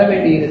இதிலிருந்து பெற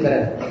வேண்டி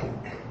இருக்கிறது.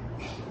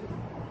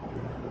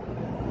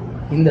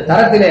 இந்த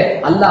தரத்திலே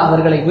அல்லாஹ்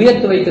அவர்களை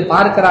உயர்த்தி வைத்து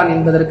பார்க்கிறான்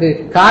என்பதற்கு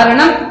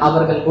காரணம்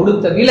அவர்கள்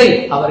கொடுத்த விலை,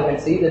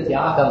 அவர்கள் செய்த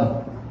தியாகம்.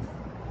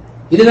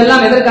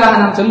 இதுவெல்லாம் எதற்காக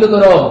நாம்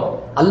சொல்லுகிறோம்?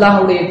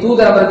 அல்லாஹ்வுடைய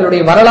தூதர்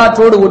அவர்களுடைய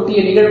வரலாற்றோடு ஒட்டிய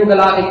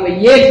நிகழ்வுகளாக இவை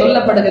ஏன்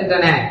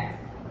சொல்லப்படுகின்றன?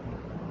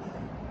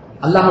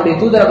 அல்லாஹ்வுடைய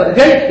தூதர்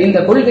அவர்கள் இந்த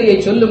கொள்கையை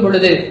சொல்லும்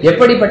பொழுது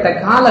எப்படிப்பட்ட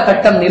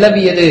காலகட்டம்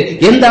நிலவியது,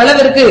 எந்த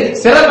அளவிற்கு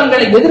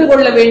சிரமங்களை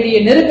எதிர்கொள்ள வேண்டிய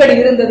நெருக்கடி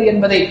இருந்தது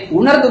என்பதை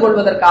உணர்ந்து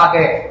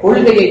கொள்வதற்காக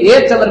கொள்கையை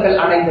ஏற்றவர்கள்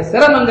அடைந்த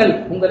சிரமங்கள்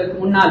உங்களுக்கு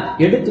முன்னால்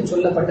எடுத்து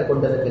சொல்லப்பட்டுக்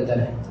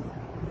கொண்டிருக்கின்றன.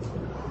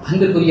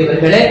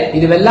 அன்பிற்குரியவர்களே,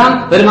 இதுவெல்லாம்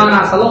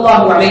பெருமானார்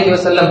ஸல்லல்லாஹு அலைஹி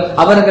வஸல்லம்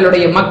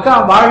அவர்களுடைய மக்கா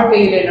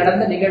வாழ்க்கையிலே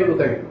நடந்த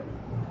நிகழ்வுகள்.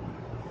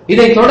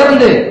 இதை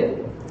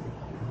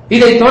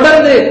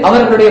தொடர்ந்து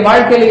அவர்களுடைய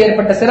வாழ்க்கையில்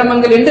ஏற்பட்ட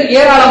சிரமங்கள் என்று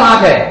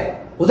ஏராளமாக.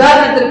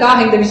 உதாரணத்திற்காக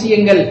இந்த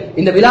விஷயங்கள்,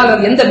 இந்த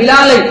பிலால், எந்த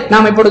பிலாலை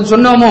நாம் இப்பொழுது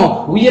சொன்னோமோ,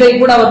 உயிரை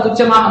கூட அவர்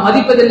துச்சமாக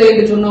மதிப்பதில்லை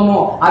என்று சொன்னோமோ,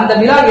 அந்த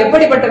பிலால்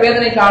எப்படிப்பட்ட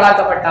வேதனைக்கு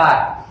ஆளாக்கப்பட்டார்?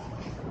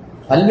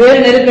 பல்வேறு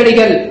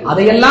நெருக்கடிகள்,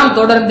 அதையெல்லாம்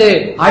தொடர்ந்து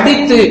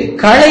அடித்து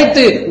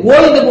களைத்து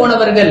ஓய்ந்து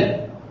போனவர்கள்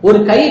ஒரு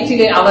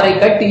கயிற்றிலே அவரை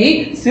கட்டி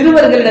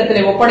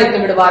சிறுவர்களிடத்திலே ஒப்படைத்து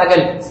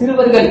விடுவார்கள்.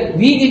 சிறுவர்கள்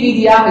வீதி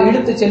வீதியாக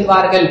இழுத்து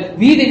செல்வார்கள்.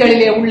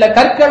 வீதிகளிலே உள்ள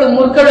கற்களும்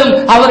முற்களும்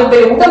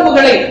அவருடைய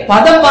உடம்புகளை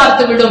பதம்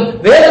பார்த்து விடும்.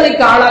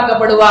 வேதனைக்கு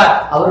ஆளாக்கப்படுவார்.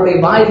 அவருடைய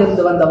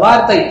வாயிலிருந்து வந்த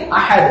வார்த்தை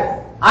அஹத்,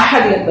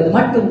 அஹத் என்பது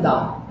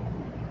மட்டும்தான்.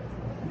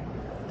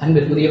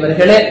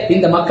 அன்பிற்குரியவர்களே,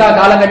 இந்த மக்கா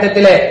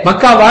காலகட்டத்திலே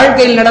மக்கா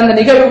வாழ்க்கையில் நடந்த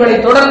நிகழ்வுகளை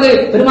தொடர்ந்து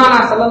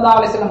பெருமானார் ஸல்லல்லாஹு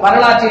அலைஹி வஸல்லம்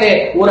வரலாற்றிலே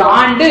ஒரு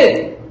ஆண்டு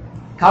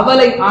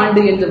கவலை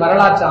ஆண்டு என்று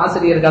வரலாற்று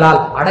ஆசிரியர்களால்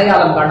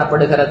அடையாளம்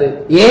காணப்படுகிறது.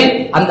 ஏன்?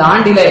 அந்த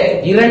ஆண்டிலே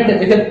 2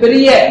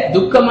 மிகப்பெரிய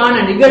துக்கமான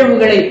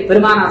நிகழ்வுகளை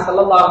பெருமானார்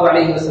ஸல்லல்லாஹு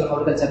அலைஹி வஸல்லம்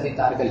அவர்கள்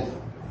சந்தித்தார்கள்.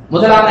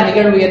 முதலாவது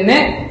நிகழ்வு என்ன?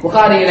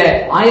 புகாரியிலே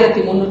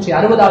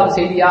 1360வது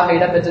செய்தியாக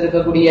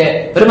இடம்பெற்றிருக்கக்கூடிய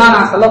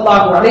பெருமானார்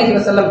ஸல்லல்லாஹு அலைஹி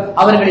வஸல்லம்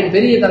அவர்களின்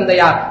பெரிய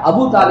தந்தையார்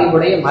அபூ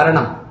தாலிபுடைய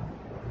மரணம்.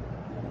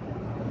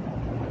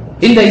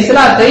 இந்த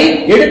இஸ்லாத்தை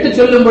எடுத்து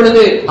சொல்லும்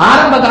பொழுது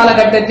ஆரம்ப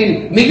காலகட்டத்தில்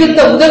மிகுந்த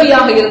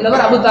உதவியாக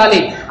இருந்தவர் அபூ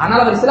தாலிப்.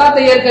 ஆனால் அவர்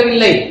இஸ்லாத்தை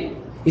ஏற்கவில்லை.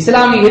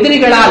 இஸ்லாமிய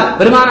எதிரிகளால்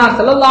பெருமானார்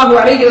ஸல்லல்லாஹு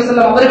அலைஹி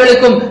வஸல்லம்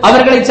அவர்களுக்கும்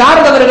அவர்களை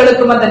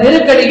சார்ந்தவர்களுக்கும் அந்த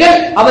நெருக்கடிகள்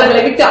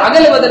அவர்களை விட்டு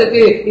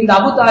அகலுவதற்கு இந்த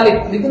அபூ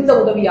தாலிப் மிகுந்த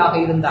உதவியாக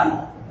இருந்தார்.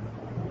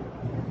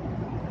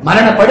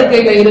 மரண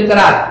படுக்கையில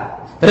இருக்கிறார்.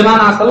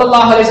 பெருமானார்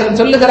ஸல்லல்லாஹு அலைஹி வஸல்லம்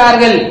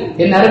சொல்லுகிறார்கள்,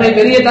 என் அருமை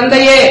பெரிய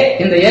தந்தையே,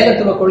 இந்த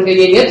ஏகத்துவ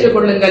கொள்கையை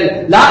ஏற்றுக்கொள்ளுங்கள்,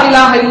 லா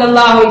இலாஹ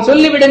இல்லல்லாஹை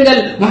சொல்லிவிடுங்கள்,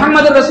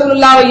 முஹம்மது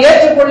ரசூலுல்லாஹை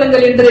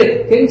ஏற்றுக்கொள்ளுங்கள் என்று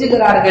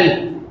கெஞ்சுகிறார்கள்.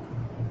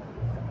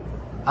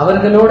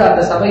 அவர்களோடு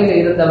அந்த சபையில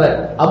இருந்தவர்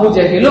அபூ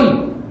ஜஹிலும்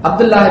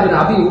அப்துல்லாஹ் இப்னு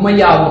அபி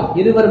உமையாவும்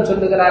இருவரும்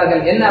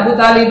சொல்லுகிறார்கள், என்ன அபூ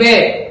தாலிபே,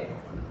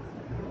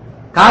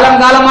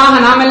 காலங்காலமாக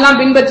நாம் எல்லாம்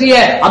பின்பற்றிய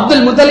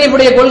அப்துல்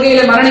முத்தலிபுடைய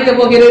கொள்கையில மரணிக்க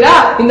போகிறீரா,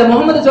 இந்த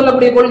முகமது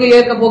சொல்லக்கூடிய கொள்கையை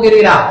ஏற்க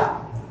போகிறீரா?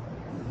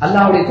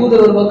 அல்லாஹ்வுடைய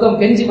தூதர் ஒரு பக்கம்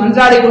கெஞ்சி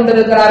மன்றாடி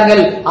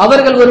கொண்டிருக்கிறார்கள்,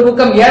 அவர்கள் ஒரு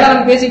பக்கம்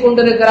ஏளனம் பேசிக்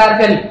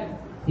கொண்டிருக்கிறார்கள்.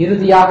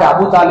 இறுதியாக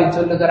அபூ தாலிப்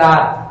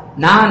சொல்லுகிறார்,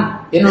 நான்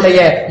என்னுடைய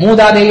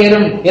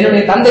மூதாதையரும்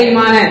என்னுடைய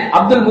தந்தையுமான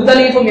அப்துல்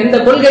முத்தலீஃபும் எந்த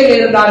கொள்கையில்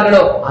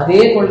இருந்தார்களோ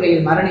அதே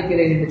கொள்கையில்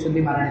மரணிக்கிறேன் என்று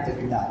சொல்லி மரணித்து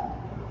விட்டார்.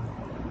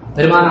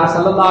 பெருமானார்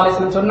ஸல்லல்லாஹு அலைஹி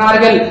வஸல்லம்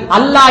சொன்னார்கள்,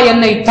 அல்லாஹ்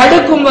என்னை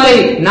தடுக்கும் வரை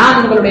நான்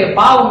உங்களுடைய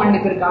பாவ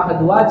மன்னிப்பிற்காக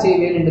துஆ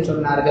செய்வேன் என்று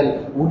சொன்னார்கள்.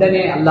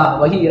 உடனே அல்லாஹ்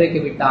வஹி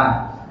இறக்கி விட்டான்.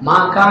 மா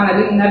கான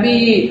லின் நபி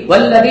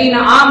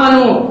வல்லதீன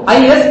ஆமனு ஐ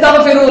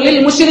யஸ்தக்ஃபிரு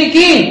லில்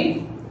முஷ்ரிகீன்.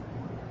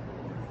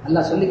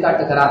 அல்லாஹ் சொல்லி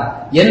காட்டுகிறார்,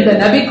 எந்த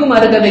நபிக்கும்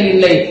அருகதை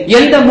இல்லை,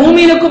 எந்த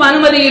மூமினுக்கும்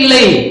அனுமதி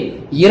இல்லை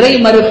இறை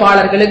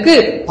மறுப்பாளர்களுக்கு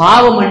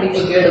பாவ மன்னிப்பு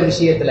கேடும்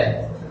விஷயத்துல.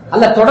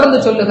 அல்லாஹ் தொடர்ந்து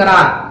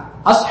சொல்லுகிறான்,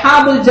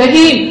 அஸ்ஹாபுல்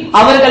ஜஹீம்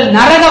அவர்கள்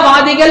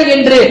நரகவாதிகள்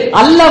என்று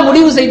அல்லாஹ்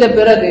முடிவு செய்த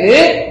பிறகு,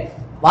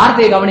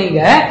 வார்த்தை கவனிங்க,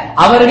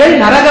 அவர்கள்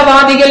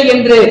நரகவாதிகள்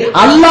என்று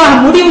அல்லாஹ்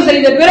முடிவு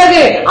செய்த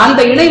பிறகு அந்த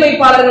இணை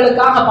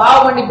வைப்பாளர்களுக்காக பாவ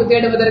மன்னிப்பு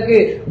தேடுவதற்கு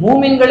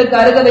மூமின்களுக்கு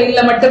அருகதை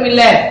இல்லை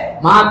மட்டுமில்ல,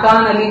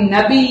 மாகான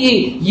நபி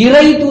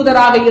இறை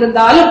தூதராக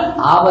இருந்தாலும்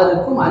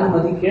அவருக்கும்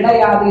அனுமதி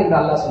கிடையாது என்று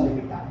அல்லாஹ்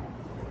சொல்லிவிட்டார்.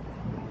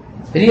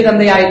 பெரிய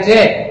தந்தையாயிற்று,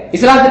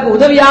 இஸ்லாத்துக்கு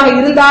உதவியாக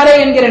இருந்தாரே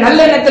என்கிற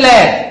நல்லெண்ணத்துல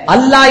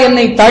அல்லாஹ்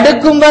என்னை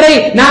தடுக்கும் வரை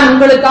நான்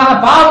உங்களுக்காக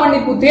பாவ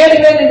மன்னிப்பு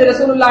தேடுவேன் என்று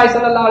ரசூலுல்லாஹி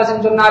ஸல்லல்லாஹு அலைஹி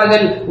வஸல்லம்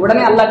சொன்னார்கள்.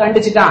 உடனே அல்லாஹ்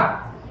கண்டிச்சிட்டான்,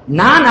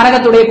 நான்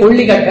நரகத்துடைய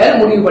கொள்ளி கட்ட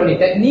முடிவு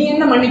பண்ணிட்டேன், நீ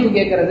என்ன மன்னிப்பு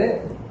கேட்கிறது?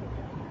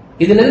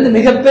 இதிலிருந்து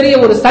மிகப்பெரிய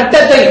ஒரு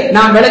சட்டத்தை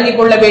நாம் விளங்கிக்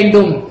கொள்ள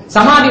வேண்டும்.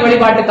 சமாதி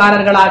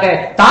வழிபாட்டுக்காரர்களாக,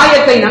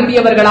 தாயத்தை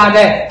நம்பியவர்களாக,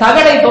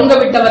 தகடை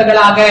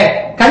தொங்கவிட்டவர்களாக,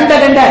 கண்ட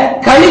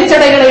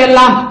களிச்சடைகளை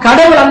எல்லாம்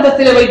கடவுள்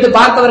அந்தஸ்திலே வைத்து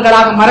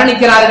பார்த்தவர்களாக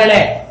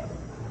மரணிக்கிறார்களே,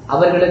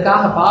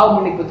 அவர்களுக்காக பாவ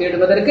மன்னிப்பு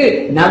தேடுவதற்கு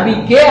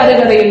நபிக்கே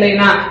அருகதை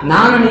இல்லைன்னா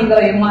நானும்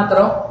நீங்களை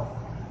ஏமாத்திரம்?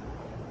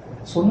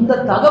 சொந்த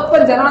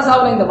தகப்பன்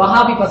ஜனாசாவில் இந்த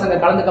வஹாபி பசங்க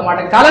கலந்துக்க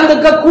மாட்டேன்,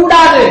 கலந்துக்க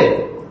கூடாது.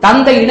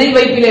 தந்தை இணை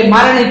வைப்பிலே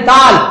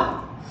மரணித்தால்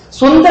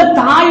சொந்த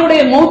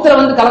தாயுடைய மௌத்துல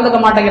வந்து கலந்துக்க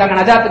மாட்டேங்கிறாங்க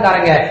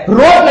நஜாத்துக்காரங்க,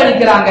 ரோட்ல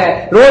நிற்கிறாங்க.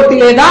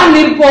 ரோட்டிலே தான்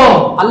நிற்போம்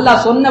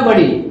அல்லாஹ்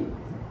சொன்னபடி.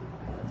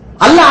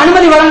 அல்லாஹ்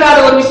அனுமதி வழங்காத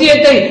ஒரு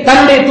விஷயத்தை,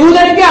 தன்னுடைய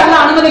தூதருக்கே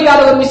அல்லாஹ் அனுமதிக்காத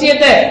ஒரு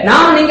விஷயத்தை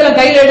நாம் நீங்களும்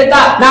கையில்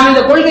எடுத்தா நாம்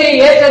இந்த கொள்கையை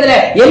ஏற்றதுல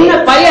என்ன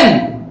பயன்?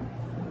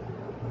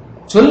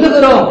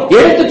 சொல்லுகிறோம்,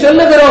 எடுத்து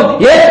சொல்லுகிறோம்,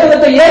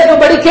 ஏற்றுவதை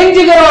ஏற்கும்படி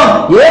கெஞ்சுகிறோம்.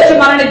 ஏற்று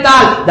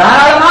மரணித்தால்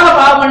தாராளமாக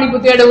பாவ மன்னிப்பு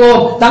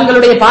தேடுவோம்.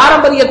 தங்களுடைய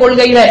பாரம்பரிய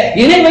கொள்கையில,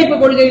 இணை வைப்பு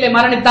கொள்கையில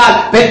மரணித்தால்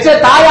பெற்ற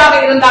தாயாக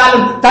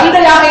இருந்தாலும்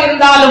தந்தையாக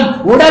இருந்தாலும்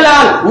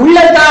உடலால்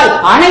உள்ளத்தால்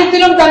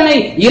அனைத்திலும் தன்னை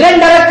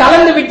இரண்டர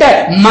கலந்து விட்ட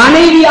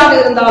மனைவியாக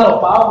இருந்தாலும்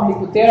பாவ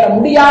மன்னிப்பு தேட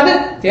முடியாது,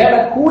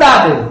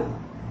 தேடக்கூடாது.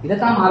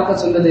 இதைத்தான் மார்க்க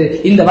சொல்லுது.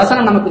 இந்த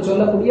வசனம் நமக்கு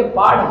சொல்லக்கூடிய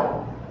பாடம்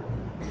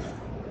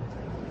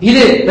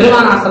இது.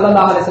 பெருமானார்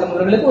ஸல்லல்லாஹு அலைஹி வஸல்லம்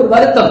அவர்களுக்கு ஒரு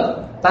வருத்தம்,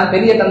 தான்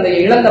பெரிய தந்தையை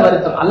இழந்த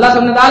வருத்தம். அல்லாஹ்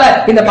சொன்னதால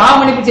இந்த பாவ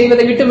மன்னிப்பு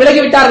செய்வதை விட்டு விலகி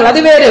விட்டார்கள், அது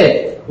வேறு.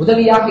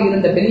 உதவியாக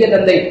இருந்த பெரிய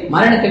தந்தை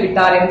மரணித்து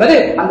விட்டார் என்பது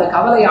அந்த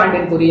கவலை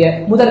ஆண்டிற்குரிய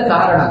முதற்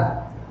காரணம்.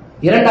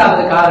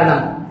 இரண்டாவது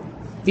காரணம்,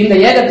 இந்த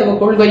ஏகத்துவ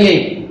கொள்கையை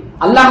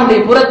அல்லாஹ்வுடைய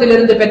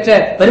புறத்திலிருந்து பெற்ற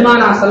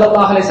பெருமானார்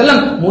ஸல்லல்லாஹு அலைஹி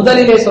வஸல்லம்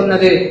முதலிலே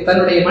சொன்னது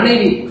தன்னுடைய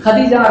மனைவி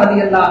ஹதீஜா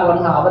ரலியல்லாஹு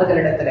அன்ஹா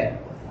அவர்களிடத்திலே.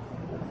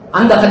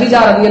 அந்த ஹதீஜா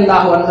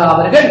ரலியல்லாஹு அன்ஹா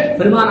அவர்கள்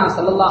பெருமானார்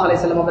ஸல்லல்லாஹு அலைஹி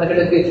வஸல்லம்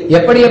அவர்களுக்கு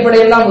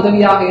எப்படியெல்லாம்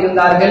உதவியாக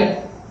இருந்தார்கள்.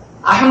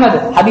 அஹ்மத்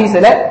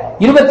ஹதீஸ்ல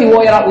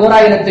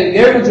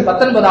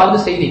 21719வது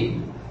செய்தி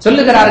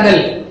சொல்லுகிறார்கள்,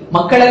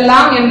 மக்கள்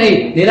எல்லாம் என்னை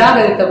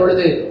நிராகரித்த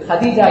பொழுது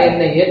ஹதீஜா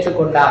என்னை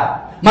ஏற்றுக்கொண்டார்.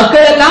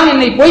 மக்கள் எல்லாம்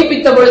என்னை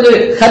பொய்ப்பித்த பொழுது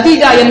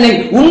ஹதீஜா என்னை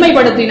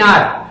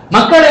உண்மைப்படுத்தினார்.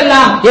 மக்கள்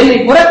எல்லாம் என்னை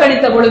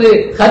புறக்கணித்த பொழுது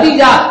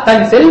ஹதீஜா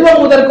தன்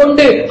செல்வம்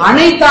முதற்கொண்டு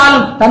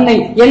அனைத்தாலும்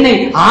என்னை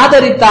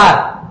ஆதரித்தார்.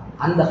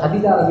 அந்த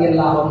ஹதீஜா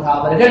ரலியல்லாஹு அன்ஹா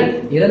அவர்கள்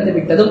இறந்து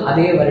விட்டதும்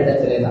அதே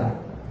வருடத்திலே தான்.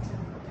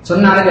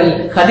 சொன்னார்கள்,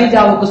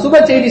 ஹதீஜாவுக்கு சுப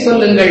செய்தி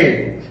சொல்லுங்கள்,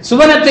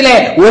 சுவனத்திலே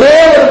ஒரே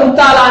ஒரு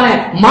முத்தாலான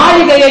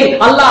மாளிகையை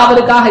அல்லாஹ்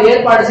அவருக்காக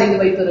ஏற்பாடு செய்து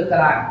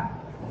வைத்திருக்கிறார்.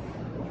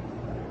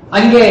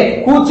 அங்கே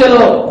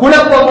கூச்சலோ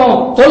குழப்பமோ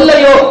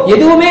தொல்லையோ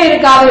எதுவுமே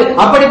இருக்காது.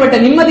 அப்படிப்பட்ட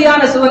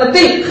நிம்மதியான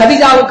சுவனத்தில்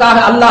கதீஜாவுக்காக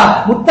அல்லாஹ்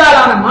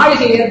முத்தாலான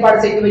மாளிகை ஏற்பாடு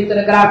செய்து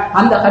வைத்திருக்கிறார்.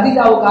 அந்த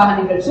கதீஜாவுக்காக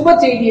நீங்கள் சுப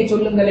செய்தியை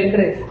சொல்லுங்கள்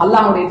என்று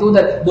அல்லாஹ்வுடைய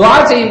தூதர் துஆ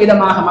செய்யும்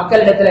விதமாக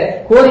மக்களிடத்தில்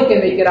கோரிக்கை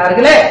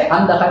வைக்கிறார்களே,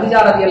 அந்த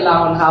கதீஜா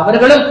ரலியல்லாஹு அன்ஹா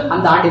அவர்களும்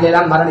அந்த ஆண்டிலே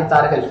தான்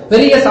மரணித்தார்கள்.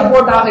 பெரிய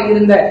சப்போர்ட்டாக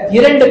இருந்த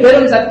இரண்டு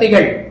பெரும்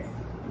சக்திகள்,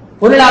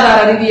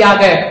 பொருளாதார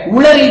ரீதியாக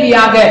உள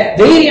ரீதியாக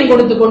தைரியம்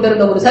கொடுத்துக்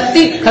கொண்டிருந்த ஒரு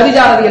சக்தி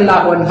கதீஜா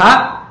ரலியல்லாஹு அன்ஹா,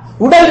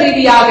 உடல்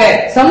ரீதியாக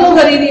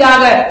சமூக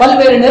ரீதியாக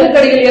பல்வேறு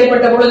நெருக்கடிகள்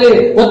ஏற்பட்ட பொழுது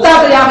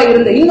ஒத்தாசையாக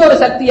இருந்த இன்னொரு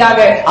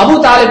சக்தியாக அபூ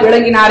தாலிப்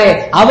விளங்கினாரே,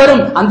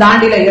 அவரும் அந்த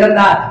ஆண்டில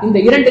இறந்தார். இந்த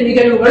இரண்டு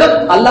நிகழ்வுகளும்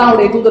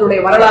அல்லாஹ்வுடைய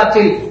தூதருடைய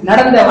வரலாற்றில்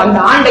நடந்த அந்த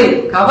ஆண்டை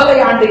கவலை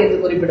ஆண்டு என்று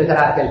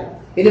குறிப்பிடுகிறார்கள்.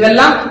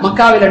 இதுவெல்லாம்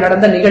மக்காவில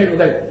நடந்த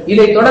நிகழ்வுகள்.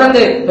 இதை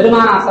தொடர்ந்து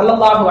பெருமானார்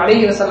ஸல்லல்லாஹு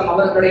அலைஹி வஸல்லம்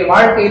அவர்களுடைய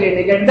வாழ்க்கையிலே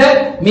நிகழ்ந்த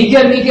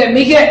மிக மிக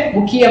மிக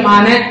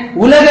முக்கியமான,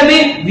 உலகமே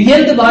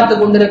வியந்து பார்த்து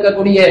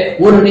கொண்டிருக்கக்கூடிய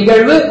ஒரு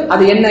நிகழ்வு,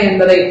 அது என்ன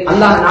என்பதை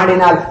அல்லாஹ்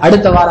நாடினால்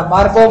அடுத்த வாரம்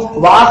பார்ப்போம்.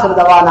 வாஹிர்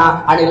தவானா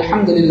அனில்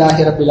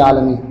ஹம்துலில்லாஹி ரப்பில்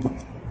ஆலமீன்.